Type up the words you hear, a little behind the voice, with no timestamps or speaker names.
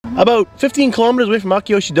About 15 kilometers away from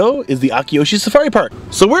Akiyoshidou is the Akiyoshi Safari Park.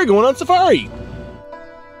 So we're going on safari.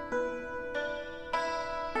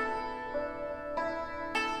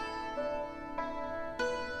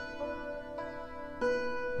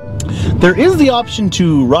 There is the option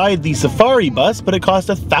to ride the safari bus, but it costs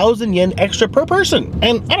 1,000 yen extra per person.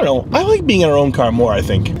 And I don't know, I like being in our own car more, I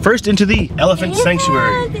think. First into the elephant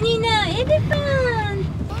sanctuary. Elephant!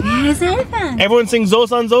 Yes, elephant! Everyone sing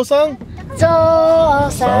Zo-san, Zo-san?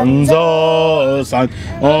 Zo-san, Zo-san.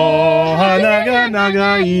 Oh, hana ga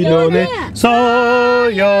nagai no ne.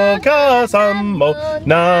 Soyoka-san mo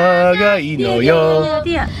nagai no yo.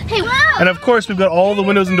 Hey, wow! And of course, we've got all the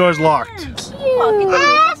windows and doors locked.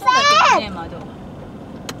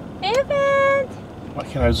 Elephant! Why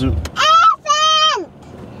can't I zoom? Elephant!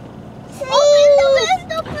 Open the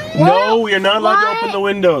window, please! No, we are not allowed to open the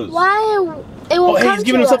windows. Why? It will Oh, hey, he's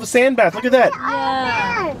giving himself a sand bath. Look at that.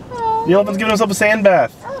 Yeah. The elephant's giving himself a sand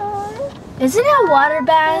bath. Isn't it a water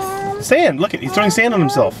bath? Sand. Look at, he's throwing sand on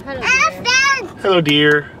himself. Elephant! Hello,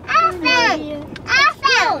 deer. Elephant!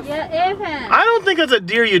 Elephant! Yeah, elephant. I don't think that's a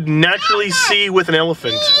deer you'd naturally see with an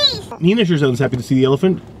elephant. Nina sure sounds happy to see the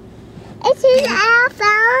elephant. It's an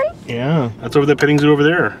elephant. Yeah, that's over the petting zoo over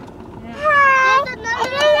there.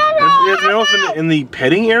 There's an elephant in the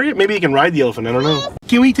petting area. Maybe he can ride the elephant. I don't know.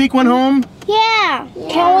 Can we take one home? Yeah.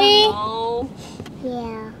 Can we?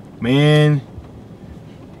 Yeah. Man,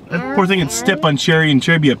 that poor thing would step on Cherry and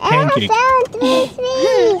Cherry be a pancake.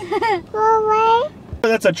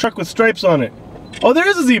 That's a truck with stripes on it. Oh, there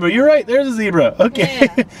is a zebra. You're right. There's a zebra. Okay.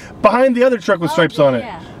 Yeah. Behind the other truck with stripes on it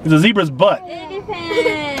is a zebra's butt.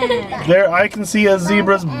 There, I can see a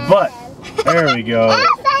zebra's butt. There we go.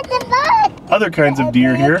 Other kinds of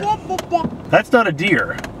deer here. That's not a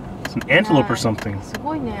deer. It's an antelope or something.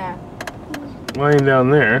 Lying down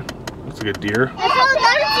there. Looks like a deer. I saw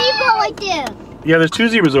another zebra right there. Yeah, there's two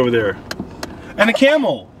zebras over there. And a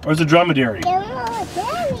camel. Or is it a dromedary?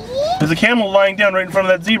 There's a camel lying down right in front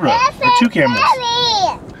of that zebra. Or two camels.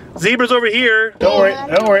 Zebra's over here. Don't worry,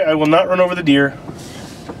 don't worry. I will not run over the deer.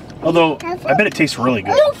 Although, I bet it tastes really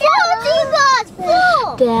good.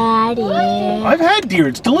 Daddy. I've had deer.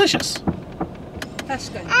 It's delicious.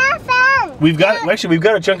 We've got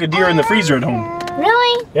a chunk of deer in the freezer at home.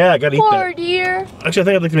 Really? Yeah, I gotta eat that. Poor deer. Actually, I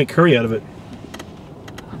think I'd like to make curry out of it.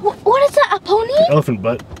 What is that? A pony? Elephant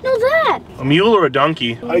butt. No, that. A mule or a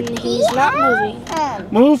donkey? He's not moving.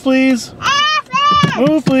 Move, please.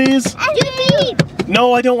 Move, please.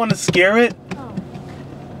 No, I don't want to scare it.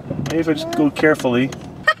 Maybe if I just go carefully.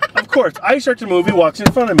 Of course, I start to move, he walks in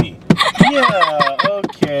front of me. Yeah,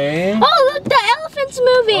 okay. Oh, look, the elephant's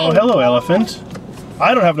moving. Oh, hello, elephant.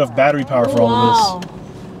 I don't have enough battery power for all of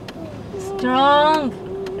this. Strong.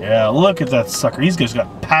 Yeah, look at that sucker. He's just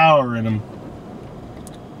got power in him.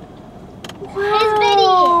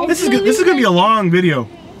 Wow. This is gonna be a long video.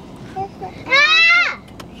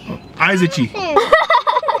 Eyes itchy.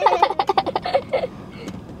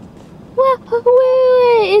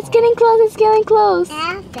 Wait, it's getting close, it's getting close.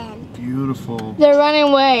 Beautiful. They're running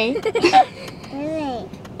away.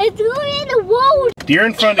 It's going in the road. Deer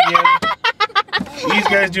in front again. These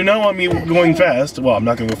guys do not want me going fast. Well, I'm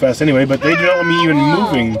not gonna go fast anyway, but they do not want me even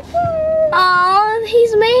moving. Oh,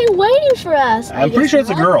 he's waiting for us. I'm pretty sure it's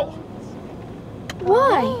a girl.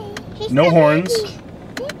 Why? No horns.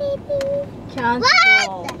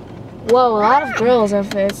 Whoa, a lot of girls are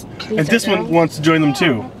first. And this one wants to join them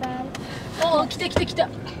too. Oh, kita.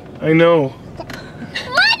 I know.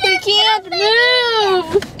 They can't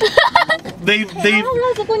move. They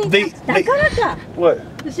what?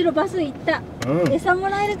 後ろバス行った。 Oh. 餌も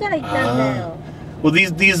らえるから行ったんだよ。 Well,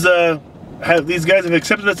 these guys have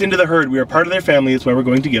accepted us into the herd. We are part of their family. That's why we're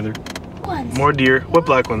going together. More deer. What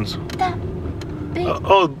black ones?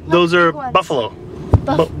 Oh, those are buffalo.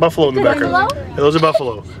 Buffalo in the background. Yeah, those are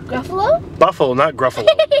buffalo. Gruffalo? Buffalo, not Gruffalo.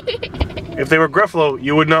 If they were Gruffalo,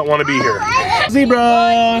 you would not want to be here.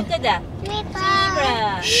 Zebra.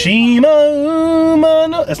 Shima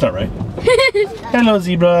Umano. That's not right. Hello,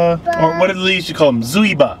 zebra. Or what did they used to call them?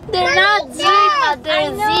 Zuiba. They're not zebra,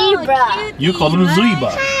 they're zebra. You call them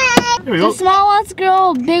Zuiba. Here we go. The small one's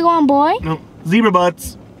girl, big one boy. No, zebra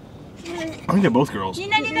butts. I think they're both girls.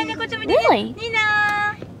 Really?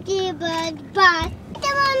 Zebra butt.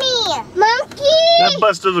 Monkey. That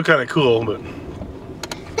bus does look kind of cool, but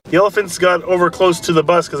the elephants got over close to the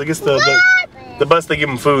bus because I guess the bus they give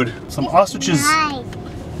them food. Some ostriches.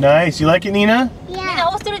 Nice. You like it, Nina? Yeah.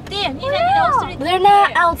 They're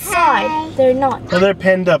not outside. They're not. Well, they're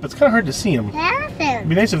penned up. It's kind of hard to see them. It'd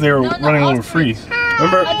be nice if they were running a little free.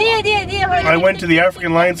 Remember, I went to the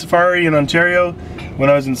African Lion Safari in Ontario when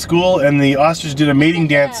I was in school, and the ostrich did a mating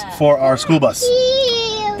dance for our school bus.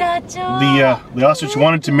 the ostrich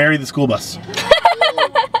wanted to marry the school bus.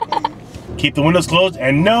 Keep the windows closed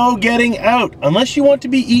and no getting out unless you want to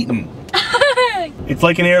be eaten. It's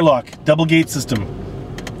like an airlock, double gate system.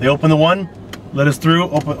 They open the one, let us through,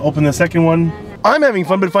 open the second one. I'm having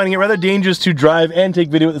fun, but finding it rather dangerous to drive and take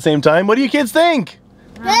video at the same time. What do you kids think?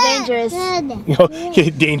 Dangerous. Okay,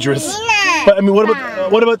 dangerous. But I mean, what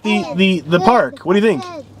about the park? What do you think?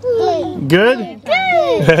 Good?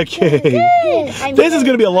 Okay. This is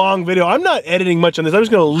gonna be a long video. I'm not editing much on this. I'm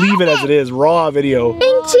just gonna leave it as it is, raw video.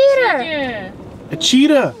 Pink cheetah. A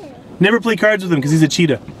cheetah. Never play cards with him because he's a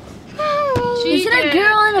cheetah. Is it a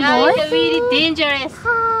girl and a boy? It's really dangerous.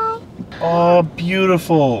 Oh,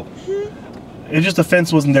 beautiful. If just the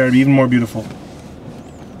fence wasn't there, it'd be even more beautiful.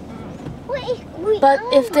 But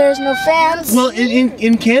if there's no fence. Well,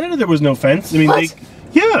 in Canada there was no fence. I mean,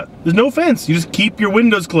 yeah, there's no fence. You just keep your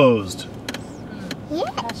windows closed. Yeah.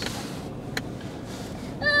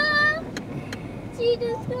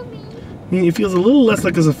 Cheetah's coming. I mean, it feels a little less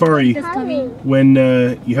like a safari when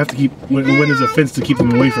you have to keep when there's a fence to keep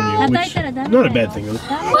them away from you, which is not a bad thing.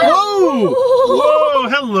 Whoa! Whoa!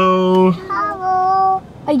 Hello! Hello.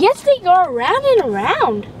 I guess they go around and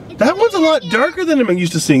around. That one's a lot darker than I'm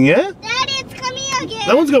used to seeing, yeah? Daddy, it's coming again.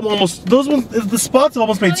 That one's got almost, those ones, the spots have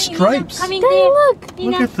almost made stripes. Look.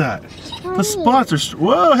 Look at that. The spots are,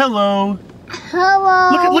 whoa, hello.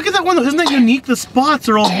 Hello. Look at that one though, isn't that unique? The spots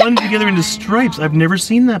are all blended together into stripes. I've never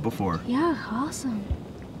seen that before. Yeah, awesome.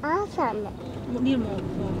 Awesome.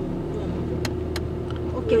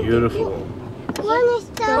 Beautiful.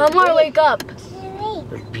 One more, wake up.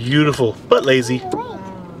 Beautiful, but lazy.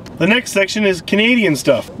 The next section is Canadian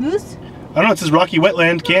stuff. Moose? I don't know, it says Rocky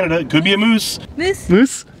Wetland, Canada. It could be a moose. Moose?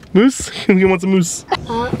 Moose? Moose? Who wants a moose?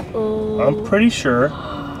 Uh-oh. I'm pretty sure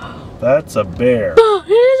that's a bear. Oh,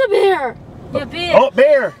 it is a bear. Yeah, bear. Oh,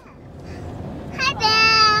 bear! Hi,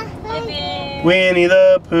 Bear. Hi, bear. Winnie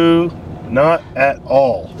the Pooh. Not at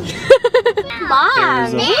all.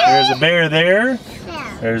 Mom. There's a bear there.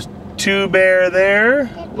 There's two bear there.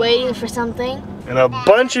 Waiting for something. And a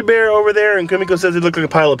bunch of bear over there, and Kumiko says they look like a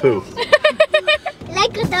pile of poo.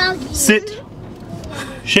 Like a doggy. Sit.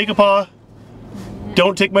 Shake a paw.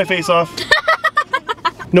 Don't take my face off.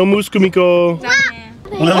 No moose, Kumiko.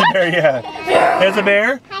 Lily bear, yeah. There's a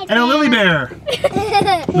bear and a lily bear.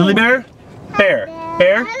 Lily bear, bear,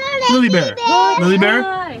 bear, lily bear, lily bear,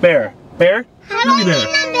 bear, bear, lily bear,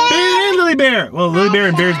 bear and lily bear. Well, lily bear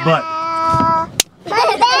and bear's butt.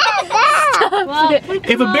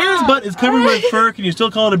 If a bear's butt is covered with fur, can you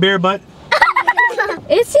still call it a bear butt?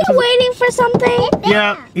 Is he waiting for something?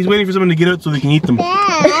 Yeah, he's waiting for someone to get out so they can eat them.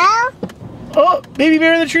 Oh, baby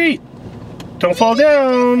bear in the tree. Don't fall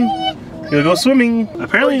down. Gonna go swimming.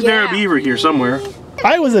 Apparently there's a beaver here somewhere.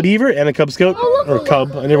 I was a beaver and a Cub Scout. Or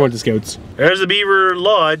Cub. I never went to Scouts. There's a beaver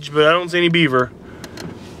lodge, but I don't see any beaver.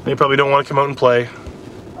 They probably don't want to come out and play.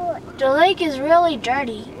 The lake is really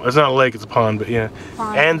dirty. It's not a lake, it's a pond, but yeah.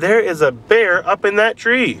 Pond. And there is a bear up in that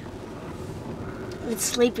tree. It's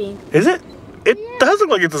sleeping. Is it? It does look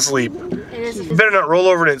like it's asleep. It is. You better not roll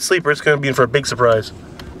over in its sleep or it's going to be in for a big surprise.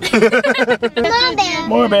 More bears.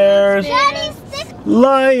 More bears. Daddy, stick.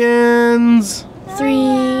 Lions.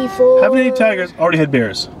 3, 4. Haven't any tigers. Already had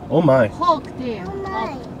bears. Oh my. Hawk there.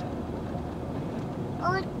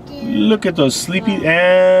 Oh, dear. Look at those sleepy,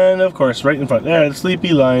 and of course, right in front. There, the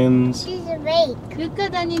sleepy lions. She's awake. 1, 2,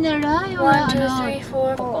 3,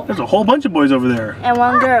 4. There's a whole bunch of boys over there. And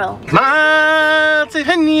one girl. They're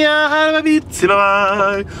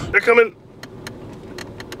coming.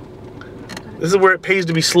 This is where it pays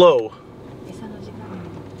to be slow.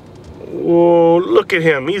 Whoa, look at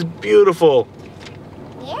him. He's beautiful.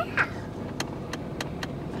 Yeah.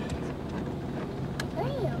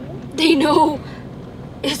 They know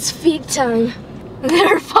it's feed time.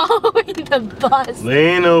 They're following the bus.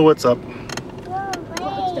 They know what's up.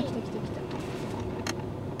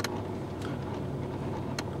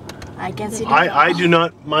 I can see them. I do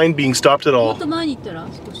not mind being stopped at all. もっと前に行ったら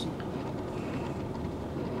少し。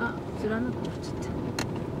あ、釣らなくなっちゃっ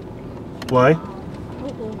た。 Why? お、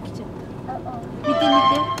来ちゃった。見て見て。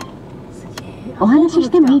お話しし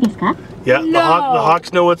てもいいですか? Yeah, the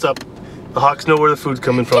hawks know what's up. The hawks know where the food's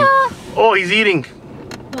coming from. Oh, he's eating.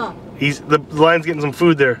 Ah. The lion's getting some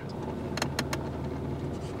food there.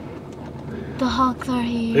 The hawks are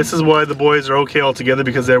here. This is why the boys are okay all together,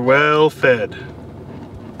 because they're well fed.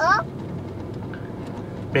 Oh.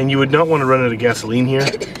 And you would not want to run out of gasoline here.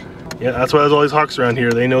 Yeah, that's why there's all these hawks around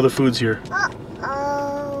here. They know the food's here.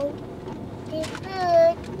 Uh-oh. The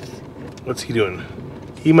food. What's he doing?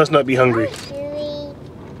 He must not be hungry. Chewy.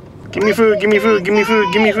 Give me food, give me food, give me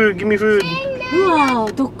food, give me food, give me food. うわ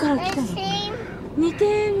ー、どっから来たの？見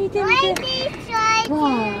て見て見て。 Maybe わ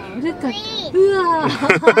あ、ルカ。 try うわ。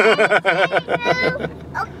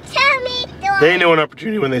 Oh, tell me. They know an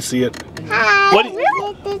opportunity when they see it. Hi. What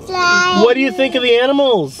do you think of the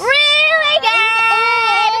animals? Really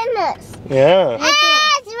good. Yeah.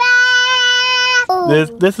 That's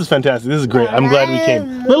right. This is fantastic. This is great. I'm glad we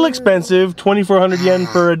came. Little expensive, 2,400 yen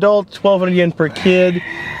per adult, 1,200 yen per kid.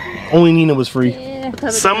 Only Nina was free.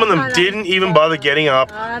 Some of them didn't even bother getting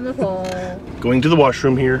up. Going to the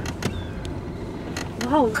washroom here.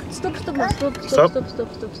 Wow, stop, stop, stop, stop, Stop. stop,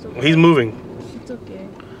 stop, stop, stop. He's moving. It's okay.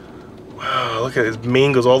 Wow, look at his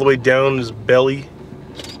mane goes all the way down his belly.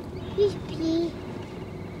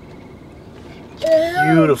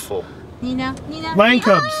 Beautiful. Nina, Nina. Lion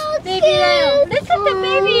cubs. Baby lion. Look at the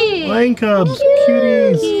baby. Lion cubs.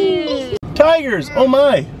 Cuties. Tigers. Oh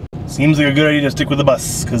my. Seems like a good idea to stick with the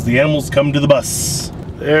bus because the animals come to the bus.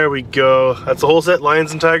 There we go. That's the whole set.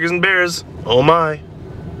 Lions and tigers and bears. Oh my.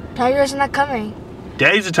 Tiger's not coming.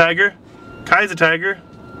 Daddy's a tiger. Kai's a tiger.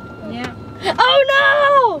 Yeah.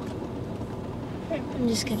 Oh no! I'm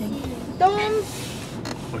just kidding. Don't.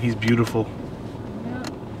 Oh, he's beautiful.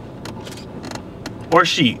 Or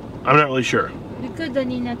she. I'm not really sure. Look at the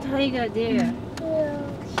Nina tiger there.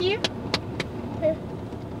 Here.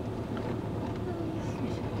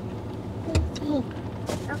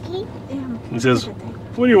 Okay. He says,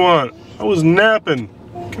 what do you want? I was napping.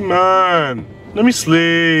 Come on. Let me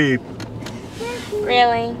sleep.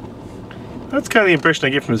 Really? That's kind of the impression I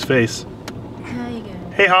get from his face. Tiger.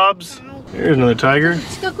 Hey, Hobbs. There's another tiger.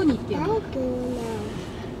 近くに行ってる。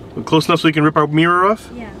 We're close enough so we can rip our mirror off?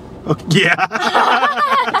 Yeah. Oh, yeah.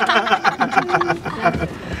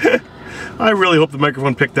 I really hope the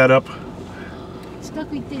microphone picked that up. 近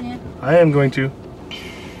く行ってね。 I am going to.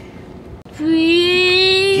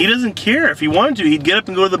 Please. He doesn't care. If he wanted to, he'd get up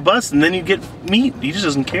and go to the bus and then he'd get meat. He just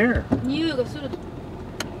doesn't care. 匂いがする。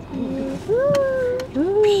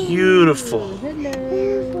 Beautiful.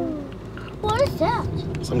 What is that?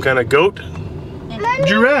 Some kind of goat?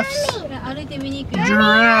 Giraffes. 歩いて見に行くよ。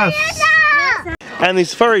 Giraffes. And the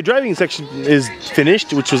safari driving section is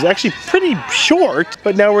finished, which was actually pretty short,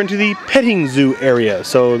 but now we're into the petting zoo area.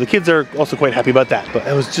 So the kids are also quite happy about that. But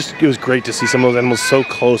it was great to see some of those animals so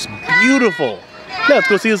close. Beautiful. Now let's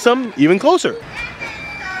go see some even closer.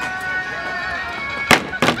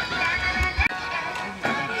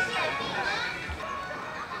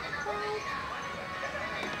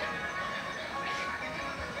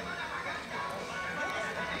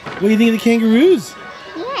 What do you think of the kangaroos?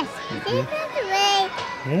 Yes. This is the way.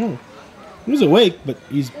 Yeah. He was awake, but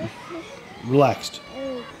he's relaxed.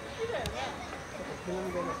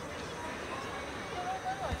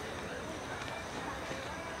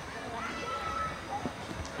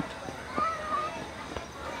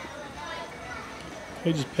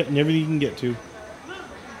 Okay, just petting everything you can get to.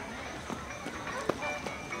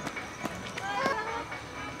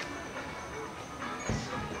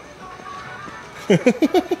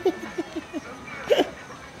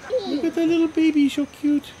 Look at that little baby, so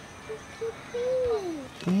cute.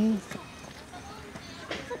 Okay.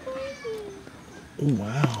 Oh,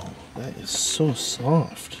 wow, that is so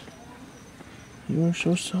soft. You are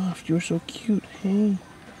so soft. You're so cute. Hey,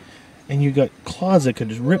 and you got claws that could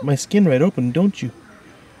just rip my skin right open, don't you?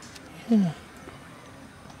 Yeah.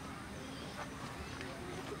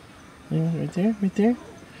 Yeah, right there, right there.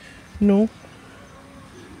 No.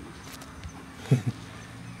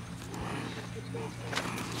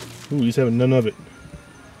 Ooh, he's having none of it.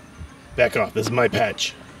 Back off, this is my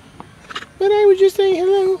patch. But I was just saying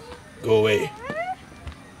hello. Go away.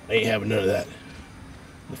 I ain't having none of that.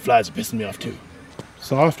 The flies are pissing me off too.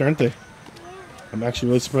 Soft, aren't they? I'm actually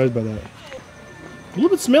really surprised by that. A little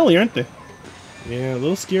bit smelly, aren't they? Yeah, a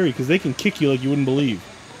little scary because they can kick you like you wouldn't believe.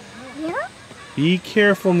 Yeah? Be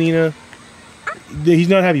careful, Nina. He's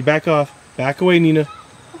not happy. Back off. Back away, Nina.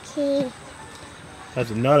 Okay.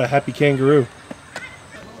 That's not a happy kangaroo.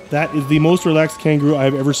 That is the most relaxed kangaroo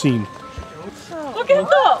I've ever seen. Look at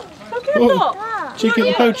that! Look at Oh, check out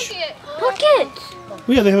the pouch. Pocket! Oh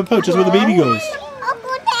yeah, they have a pouch. That's where the baby goes.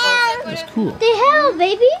 That's cool. They have a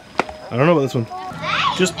baby? I don't know about this one.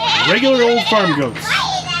 Just regular old farm goats.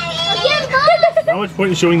 Not much point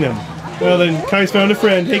in showing them. Well then, Kai's found a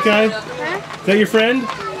friend. Hey Kai, is that your friend?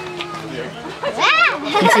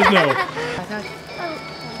 He says no.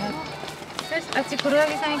 あっち黒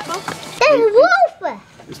柳さん行こう。 There's a wolf!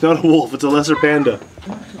 It's not a wolf, it's a lesser panda.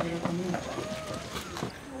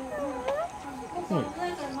 Oh,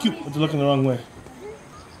 cute, but they're looking the wrong way.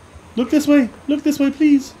 Look this way,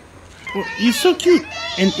 please. Oh, he's so cute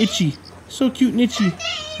and itchy. So cute and itchy.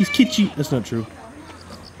 He's kitschy. That's not true.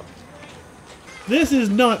 This is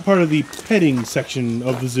not part of the petting section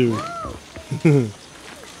of the zoo.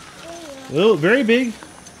 Little, very big.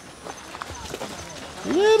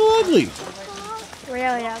 Little ugly.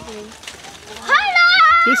 Really ugly.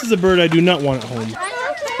 This is a bird I do not want at home.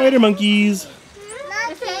 Spider monkeys.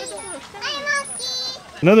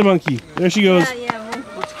 Another monkey. There she goes.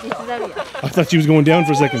 I thought she was going down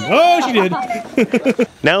for a second. Oh, she did.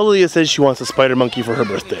 Now Leah says she wants a spider monkey for her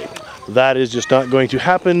birthday. That is just not going to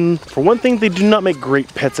happen. For one thing, they do not make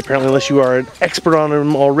great pets apparently unless you are an expert on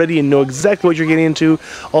them already and know exactly what you're getting into.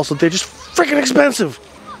 Also, they're just freaking expensive.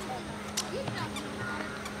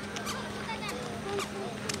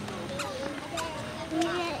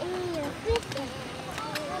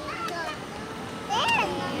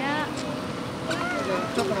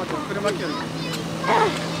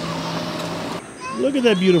 Look at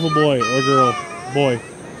that beautiful boy or girl. Boy.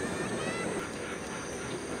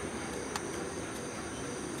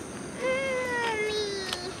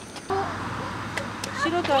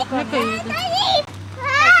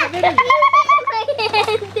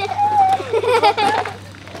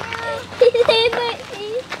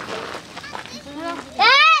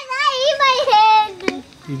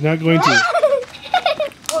 He's not going to.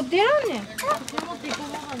 Oh, 出らんねん。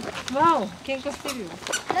わお、喧嘩してるよ。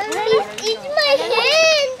It's my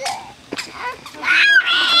hand.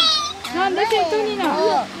 なんで先頭になる？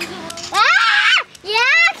 Yeah.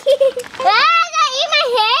 In my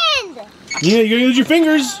hand. Yeah, you're gonna use your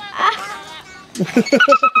fingers.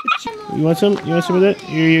 You want some? You want some of that?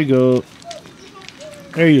 Here you go.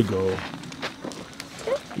 There you go.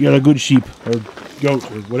 You're a good sheep or goat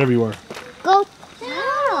or whatever you are. Goat.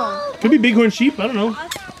 No. Could be bighorn sheep. I don't know.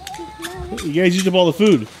 You guys used up all the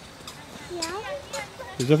food.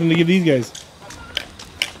 There's nothing to give these guys.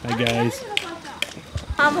 Hi guys.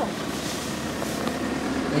 I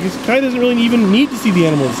guess Kai doesn't really even need to see the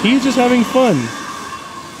animals. He's just having fun.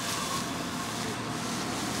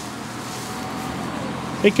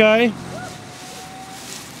 Hey Kai.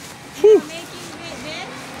 Whew.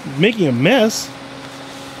 Making a mess?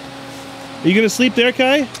 Are you gonna sleep there,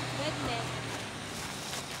 Kai?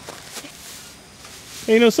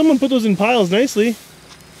 Hey, you know, someone put those in piles nicely.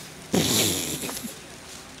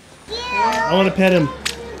 I want to pet him.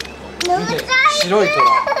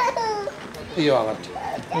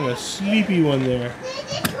 Oh, a sleepy one there.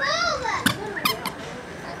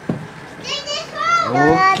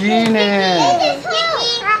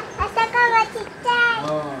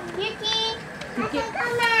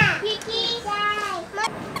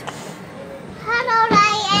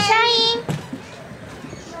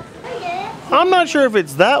 I'm not sure if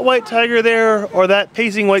it's that white tiger there or that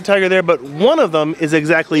pacing white tiger there, but one of them is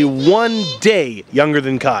exactly 1 day younger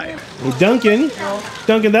than Kai. Hey, Duncan,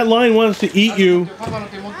 that lion wants to eat you.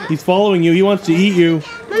 He's following you. He wants to eat you.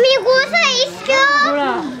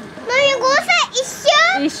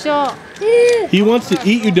 He wants to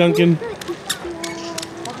eat you, Duncan.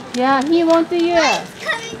 Yeah, he wants you.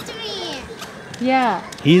 Yeah.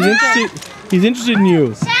 He's interested in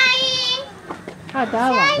you. Ah,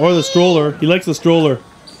 that one. Or the stroller. He likes the stroller.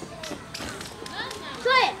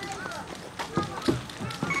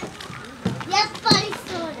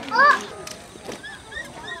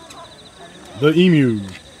 The emu.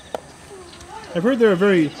 I've heard they're a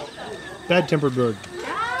very bad-tempered bird.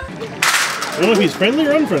 I don't know if he's friendly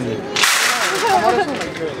or unfriendly.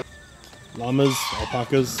 Llamas,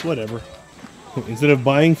 alpacas, whatever. Instead of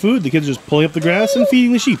buying food, the kids are just pulling up the grass and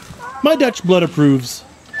feeding the sheep. My Dutch blood approves.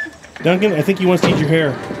 Duncan, I think he wants to eat your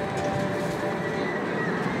hair.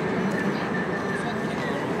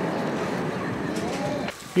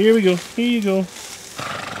 Here we go. Here you go.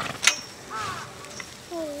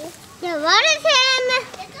 What is him?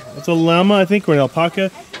 That's a llama, I think, or an alpaca.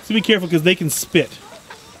 So be careful because they can spit.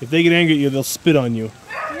 If they get angry at you, they'll spit on you.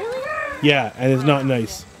 Really? Yeah, and it's not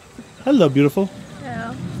nice. Hello, beautiful.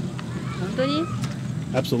 Yeah.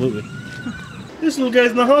 Absolutely. This little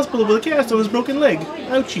guy's in the hospital with a cast on his broken leg.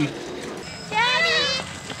 Ouchie. Daddy.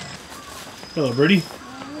 Hello, birdie.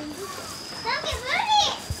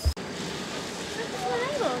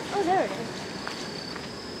 Oh, there it is.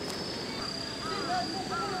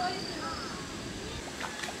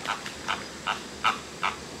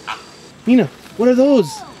 Nina, what are those?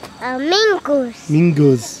 Mingoes.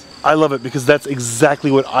 Mingos. I love it because that's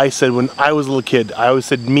exactly what I said when I was a little kid. I always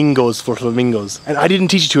said mingos for flamingos. And I didn't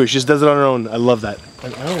teach it to her, she just does it on her own. I love that.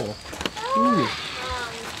 An owl. Ooh.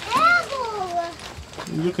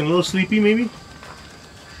 You looking a little sleepy maybe?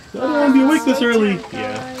 I don't want to be awake this early.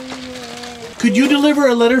 Yeah. Could you deliver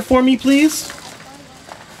a letter for me, please?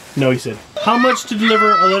 No, he said. How much to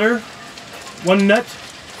deliver a letter? 1 nut,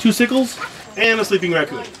 2 sickles, and a sleeping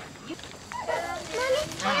raccoon.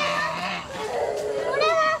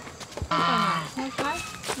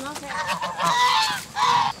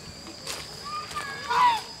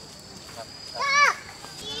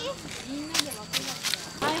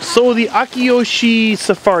 So the Akiyoshi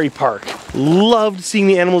Safari Park. Loved seeing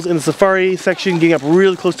the animals in the safari section, getting up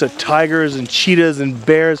really close to tigers and cheetahs and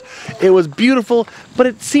bears. It was beautiful, but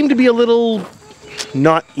it seemed to be a little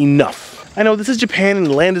not enough. I know this is Japan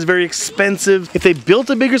and land is very expensive. If they built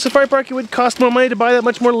a bigger safari park, it would cost more money to buy that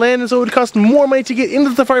much more land, and so it would cost more money to get into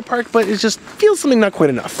the safari park, but it just feels something not quite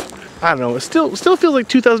enough. I don't know, it still feels like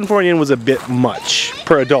 2,400 yen was a bit much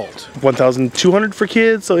per adult. 1,200 for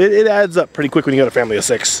kids, so it adds up pretty quick when you got a family of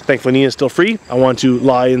 6. Thankfully Nina's still free. I want to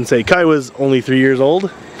lie and say Kai was only 3 years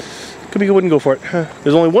old. Could be I wouldn't go for it.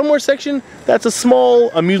 There's only one more section. That's a small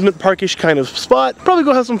amusement parkish kind of spot. Probably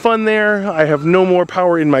go have some fun there. I have no more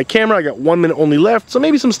power in my camera. I got 1 minute only left, so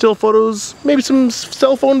maybe some still photos, maybe some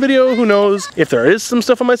cell phone video, who knows. If there is some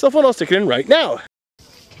stuff on my cell phone, I'll stick it in right now.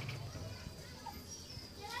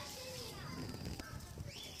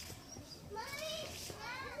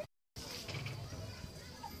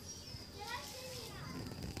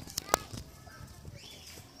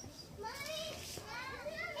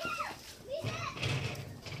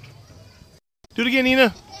 Do it again,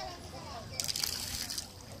 Nina.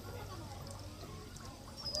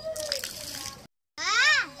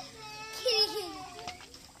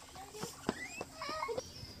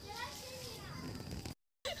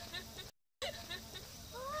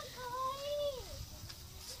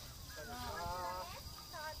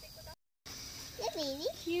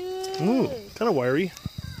 Ooh, kind of wiry.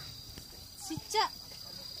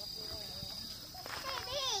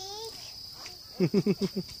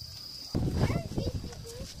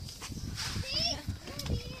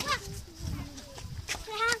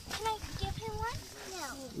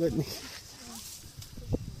 Let me.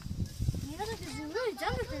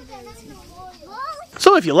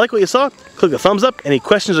 So if you like what you saw, click the thumbs up. Any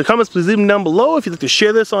questions or comments, please leave them down below. If you'd like to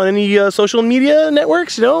share this on any social media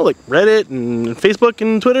networks, you know, like Reddit and Facebook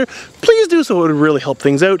and Twitter, please do so. It would really help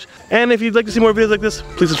things out. And if you'd like to see more videos like this,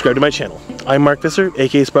 please subscribe to my channel. I'm Mark Visser,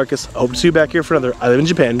 aka Sparkuus. I hope to see you back here for another I Live in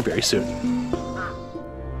Japan very soon.